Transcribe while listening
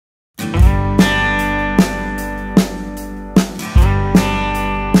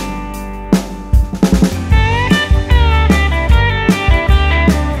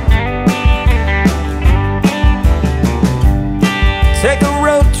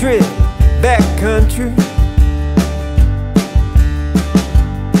trip back country.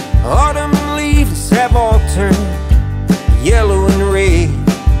 Autumn leaves have all turned yellow and red.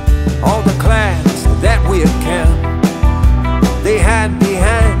 All the clouds that we count, they hide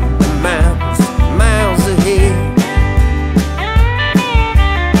behind the mountains, miles ahead.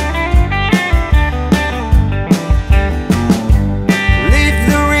 Leave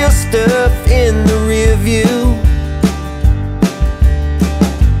the real stuff in the rear view.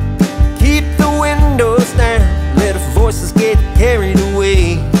 Keep the windows down, let our voices get carried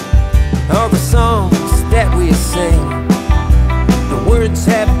away. All the songs that we sing, the words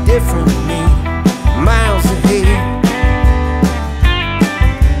have different meaning, miles ahead.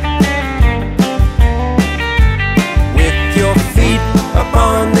 With your feet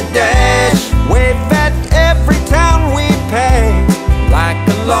upon the dash, wave at every town we pass, like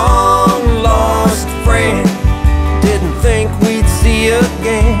a long lost friend. Didn't think we'd see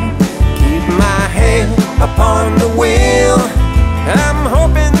again. Keep my head upon the wheel. I'm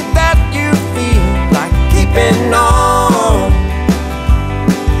hoping that you feel like keeping on,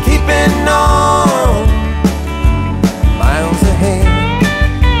 keeping on, miles ahead.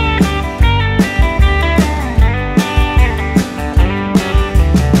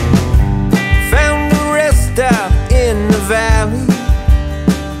 Found a rest stop in the valley,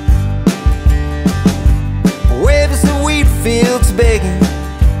 waves of wheat fields begging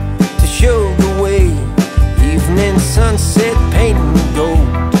to show the way. Evening sunset painting gold,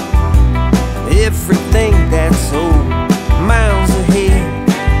 everything that's old, miles ahead.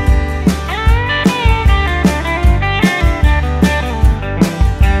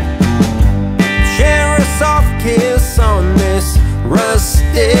 Share a soft kiss on this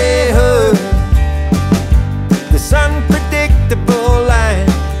rusty hood. This unpredictable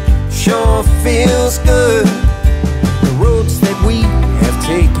life sure feels good. The roads that we have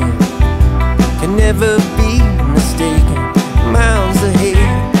taken can never be mistaken, miles ahead.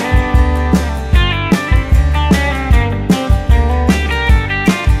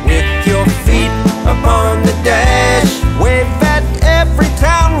 With your feet upon the dash, wave at every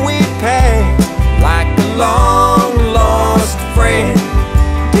town we pass, like a long lost friend.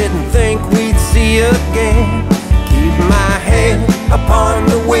 Didn't think we'd see again. Keep my head upon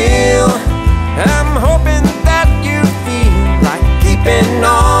the wheel. I'm hoping that you feel like keeping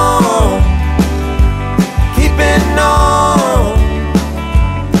on, keeping on,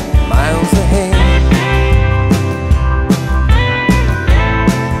 miles ahead.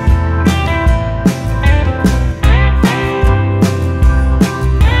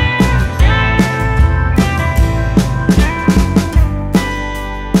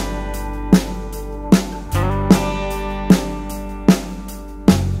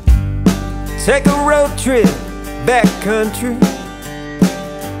 Take a road trip back country.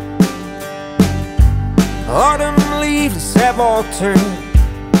 Autumn leaves have all turned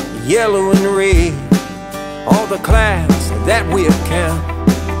yellow and red. All the clouds that we count,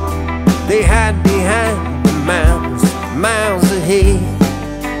 they hide behind the mountains, miles ahead.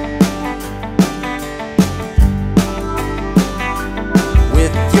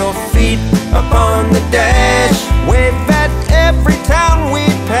 With your feet upon the dash, wave at every town we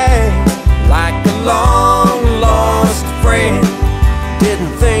pass, like a long lost friend.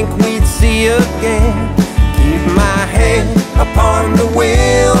 Didn't think we'd see again. Keep my head upon the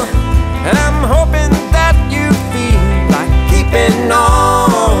wheel.